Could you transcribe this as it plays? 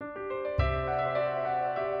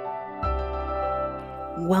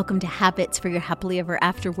Welcome to Habits for Your Happily Ever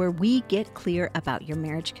After, where we get clear about your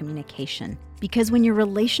marriage communication. Because when your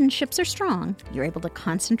relationships are strong, you're able to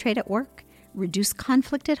concentrate at work, reduce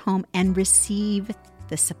conflict at home, and receive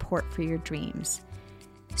the support for your dreams.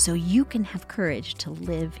 So you can have courage to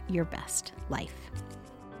live your best life.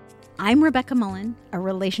 I'm Rebecca Mullen, a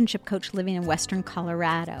relationship coach living in Western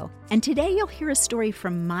Colorado. And today you'll hear a story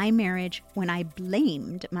from my marriage when I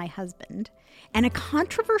blamed my husband, and a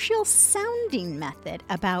controversial sounding method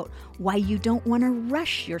about why you don't want to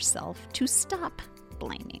rush yourself to stop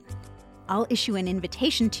blaming. I'll issue an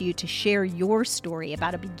invitation to you to share your story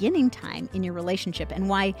about a beginning time in your relationship and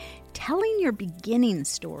why telling your beginning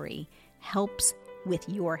story helps with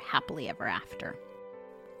your happily ever after.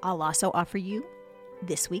 I'll also offer you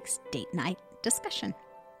this week's date night discussion.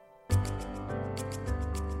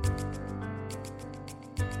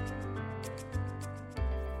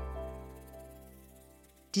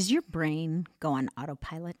 Does your brain go on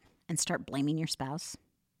autopilot and start blaming your spouse?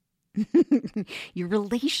 Your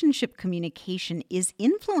relationship communication is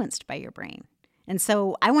influenced by your brain. And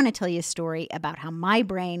so I want to tell you a story about how my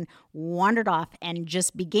brain wandered off and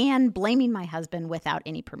just began blaming my husband without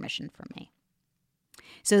any permission from me.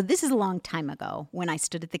 So this is a long time ago when I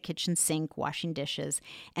stood at the kitchen sink washing dishes,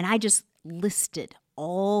 and I just listed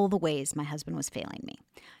all the ways my husband was failing me.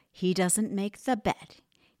 He doesn't make the bed.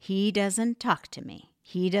 He doesn't talk to me.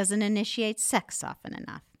 He doesn't initiate sex often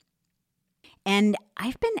enough. And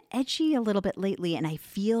I've been edgy a little bit lately, and I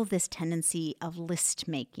feel this tendency of list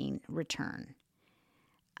making return.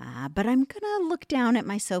 But I'm going to look down at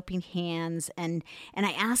my soaping hands, and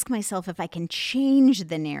I ask myself if I can change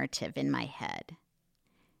the narrative in my head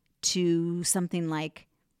to something like,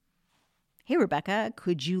 hey, Rebecca,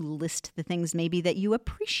 could you list the things maybe that you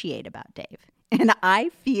appreciate about Dave? And I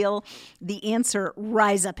feel the answer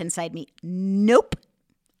rise up inside me. Nope,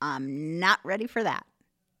 I'm not ready for that.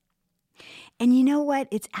 And you know what?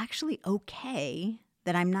 It's actually okay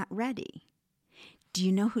that I'm not ready. Do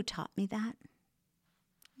you know who taught me that?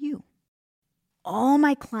 You. All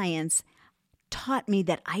my clients taught me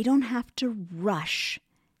that I don't have to rush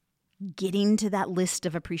getting to that list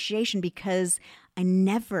of appreciation because I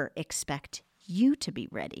never expect you to be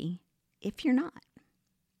ready if you're not.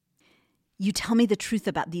 You tell me the truth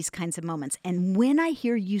about these kinds of moments, and when I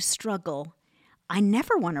hear you struggle, I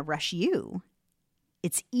never want to rush you.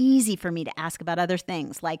 It's easy for me to ask about other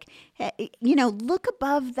things like, hey, look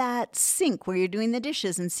above that sink where you're doing the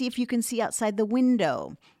dishes and see if you can see outside the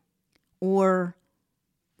window. Or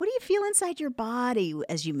what do you feel inside your body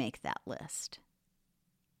as you make that list?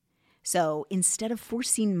 So instead of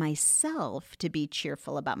forcing myself to be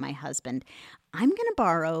cheerful about my husband, I'm going to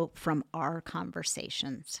borrow from our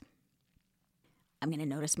conversations. I'm going to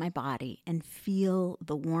notice my body and feel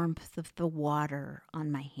the warmth of the water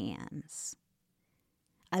on my hands.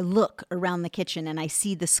 I look around the kitchen and I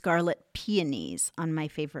see the scarlet peonies on my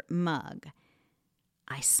favorite mug.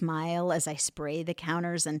 I smile as I spray the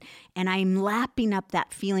counters, and I'm lapping up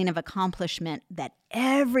that feeling of accomplishment that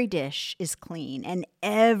every dish is clean and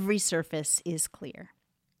every surface is clear.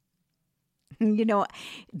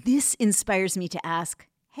 This inspires me to ask,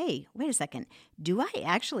 hey, wait a second, do I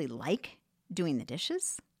actually like doing the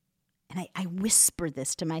dishes? And I whisper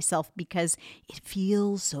this to myself because it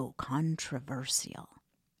feels so controversial.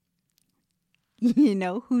 You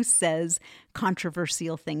know who says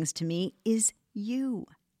controversial things to me is you.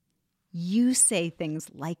 You say things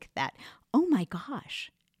like that. Oh my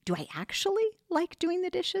gosh, do I actually like doing the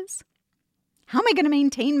dishes? How am I going to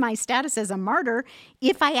maintain my status as a martyr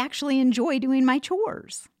if I actually enjoy doing my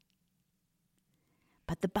chores?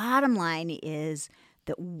 But the bottom line is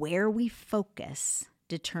that where we focus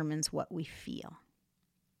determines what we feel.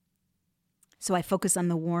 So I focus on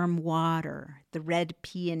the warm water, the red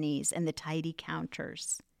peonies, and the tidy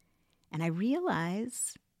counters. And I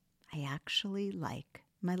realize I actually like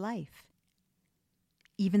my life,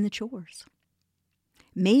 even the chores.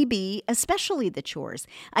 Maybe especially the chores.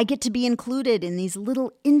 I get to be included in these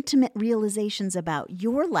little intimate realizations about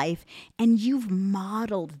your life, and you've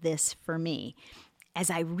modeled this for me.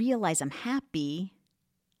 As I realize I'm happy,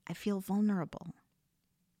 I feel vulnerable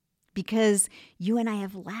because you and I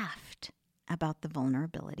have laughed about the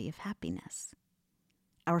vulnerability of happiness.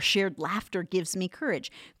 Our shared laughter gives me courage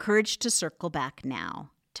to circle back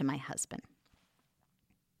now to my husband.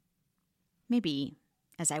 Maybe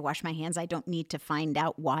as I wash my hands, I don't need to find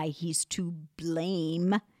out why he's to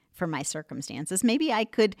blame for my circumstances. Maybe I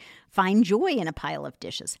could find joy in a pile of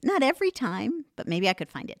dishes. Not every time, but maybe I could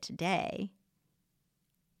find it today.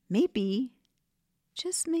 Maybe,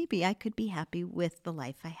 just maybe, I could be happy with the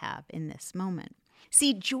life I have in this moment.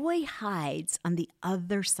 See, joy hides on the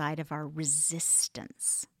other side of our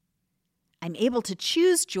resistance. I'm able to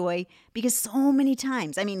choose joy because so many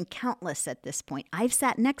times, countless at this point, I've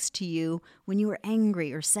sat next to you when you were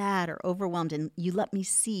angry or sad or overwhelmed, and you let me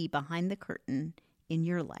see behind the curtain in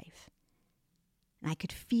your life. And I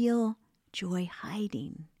could feel joy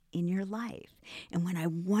hiding in your life. And when I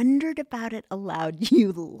wondered about it aloud,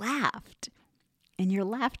 you laughed. And your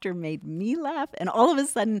laughter made me laugh. And all of a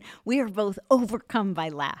sudden, we are both overcome by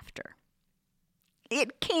laughter.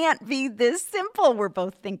 It can't be this simple, we're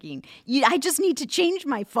both thinking. I just need to change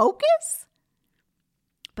my focus?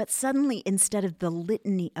 But suddenly, instead of the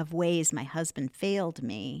litany of ways my husband failed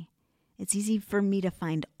me, it's easy for me to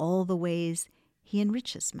find all the ways he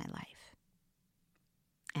enriches my life.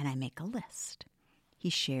 And I make a list. He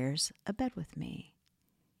shares a bed with me.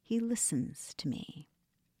 He listens to me.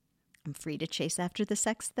 I'm free to chase after the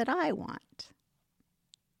sex that I want.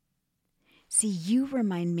 See, you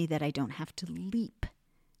remind me that I don't have to leap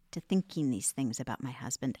to thinking these things about my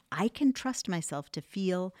husband. I can trust myself to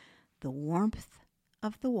feel the warmth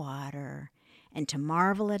of the water and to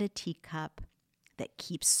marvel at a teacup that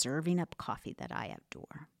keeps serving up coffee that I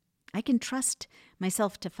adore. I can trust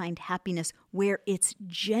myself to find happiness where it's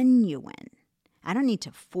genuine. I don't need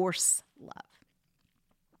to force love.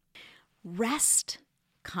 Rest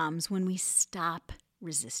comes when we stop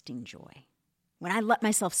resisting joy. When I let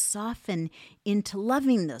myself soften into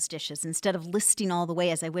loving those dishes instead of listing all the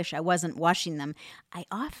ways I wish I wasn't washing them, I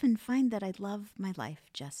often find that I love my life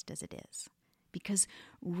just as it is. Because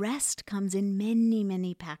rest comes in many,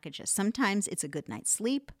 many packages. Sometimes it's a good night's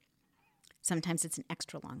sleep. Sometimes it's an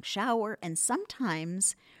extra long shower. And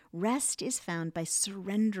sometimes rest is found by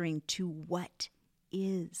surrendering to what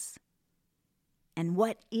is. And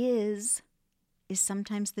what is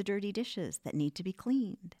sometimes the dirty dishes that need to be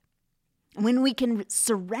cleaned. And when we can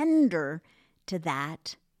surrender to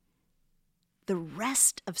that, the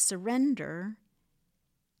rest of surrender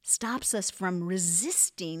stops us from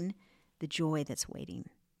resisting the joy that's waiting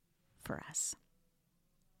for us.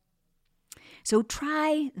 So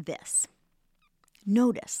try this.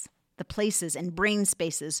 Notice the places and brain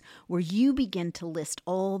spaces where you begin to list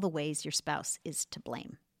all the ways your spouse is to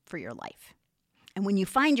blame for your life. And when you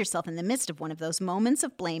find yourself in the midst of one of those moments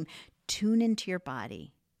of blame, tune into your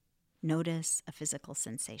body. Notice a physical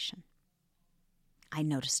sensation. I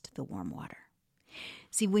noticed the warm water.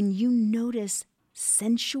 See, when you notice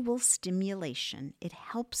sensual stimulation, it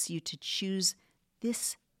helps you to choose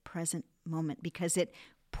this present moment because it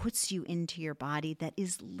puts you into your body that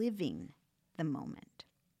is living the moment.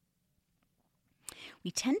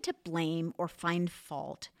 We tend to blame or find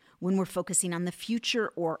fault when we're focusing on the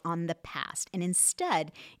future or on the past, and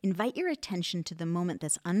instead invite your attention to the moment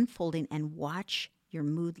that's unfolding and watch your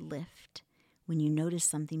mood lift when you notice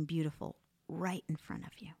something beautiful right in front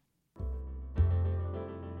of you.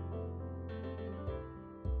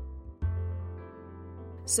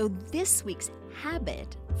 So this week's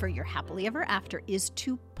habit for your happily ever after is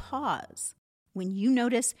to pause when you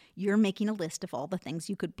notice you're making a list of all the things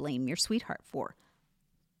you could blame your sweetheart for.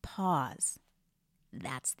 Pause.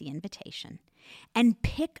 That's the invitation. And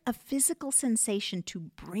pick a physical sensation to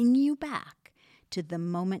bring you back to the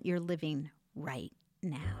moment you're living right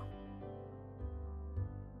now.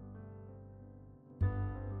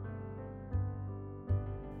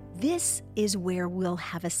 This is where we'll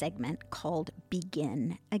have a segment called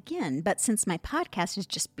Begin Again. But since my podcast is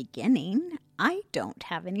just beginning, I don't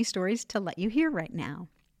have any stories to let you hear right now.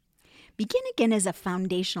 Begin Again is a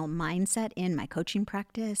foundational mindset in my coaching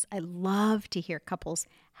practice. I love to hear couples'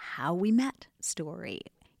 how we met story.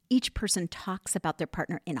 Each person talks about their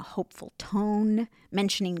partner in a hopeful tone,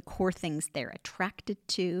 mentioning core things they're attracted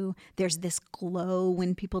to. There's this glow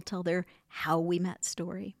when people tell their how we met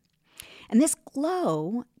story. And this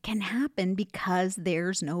glow can happen because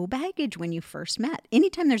there's no baggage when you first met.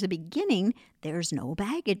 Anytime there's a beginning, there's no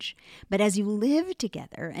baggage. But as you live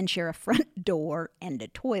together and share a front door and a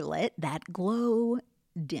toilet, that glow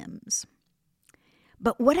dims.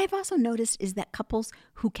 But what I've also noticed is that couples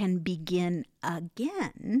who can begin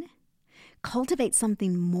again cultivate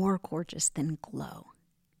something more gorgeous than glow.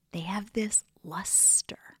 They have this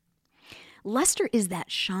luster. Luster is that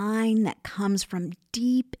shine that comes from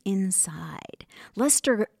deep inside.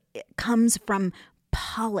 Luster comes from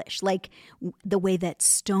polish, like the way that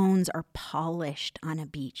stones are polished on a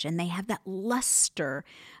beach. And they have that luster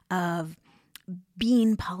of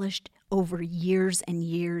being polished over years and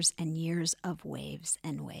years and years of waves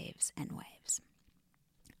and waves and waves.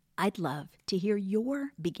 I'd love to hear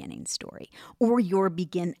your beginning story or your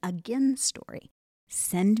begin again story.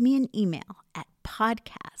 Send me an email at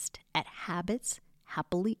podcast@habits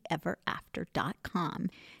happilyeverafter.com.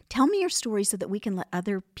 Tell me your story so that we can let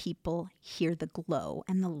other people hear the glow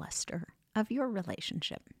and the luster of your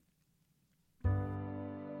relationship.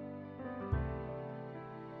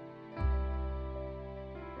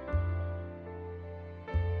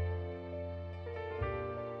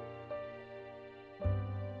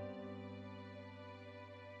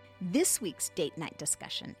 This week's date night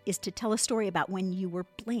discussion is to tell a story about when you were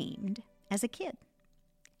blamed as a kid.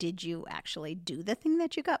 Did you actually do the thing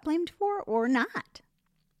that you got blamed for or not?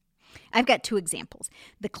 I've got two examples.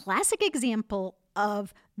 The classic example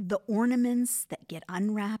of the ornaments that get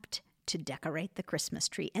unwrapped to decorate the Christmas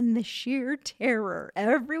tree and the sheer terror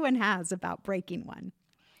everyone has about breaking one.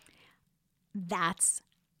 That's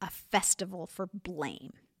a festival for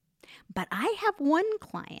blame. But I have one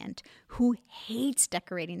client who hates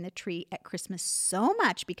decorating the tree at Christmas so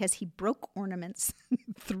much because he broke ornaments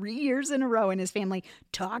 3 years in a row, and his family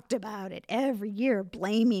talked about it every year,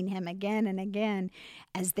 blaming him again and again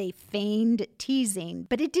as they feigned teasing.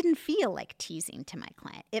 But it didn't feel like teasing to my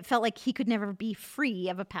client. It felt like he could never be free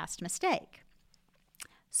of a past mistake.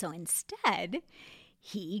 So instead,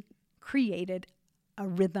 he created a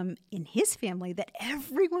rhythm in his family that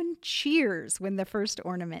everyone cheers when the first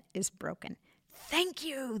ornament is broken. Thank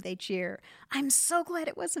you, they cheer. I'm so glad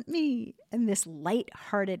it wasn't me. And this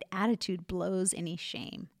light-hearted attitude blows any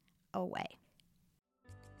shame away.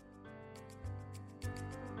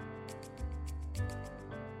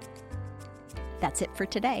 That's it for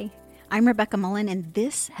today. I'm Rebecca Mullen, and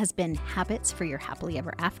this has been Habits for Your Happily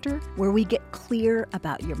Ever After, where we get clear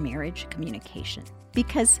about your marriage communication.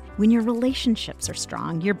 Because when your relationships are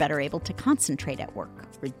strong, you're better able to concentrate at work,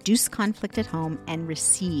 reduce conflict at home, and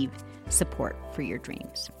receive support for your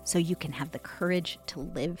dreams, so you can have the courage to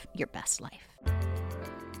live your best life.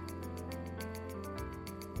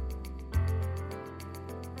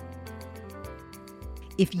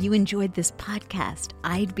 If you enjoyed this podcast,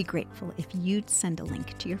 I'd be grateful if you'd send a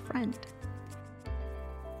link to your friend.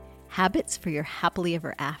 Habits for Your Happily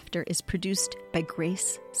Ever After is produced by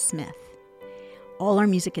Grace Smith. All our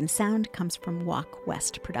music and sound comes from Walk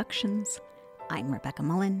West Productions. I'm Rebecca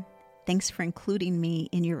Mullen. Thanks for including me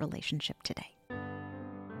in your relationship today.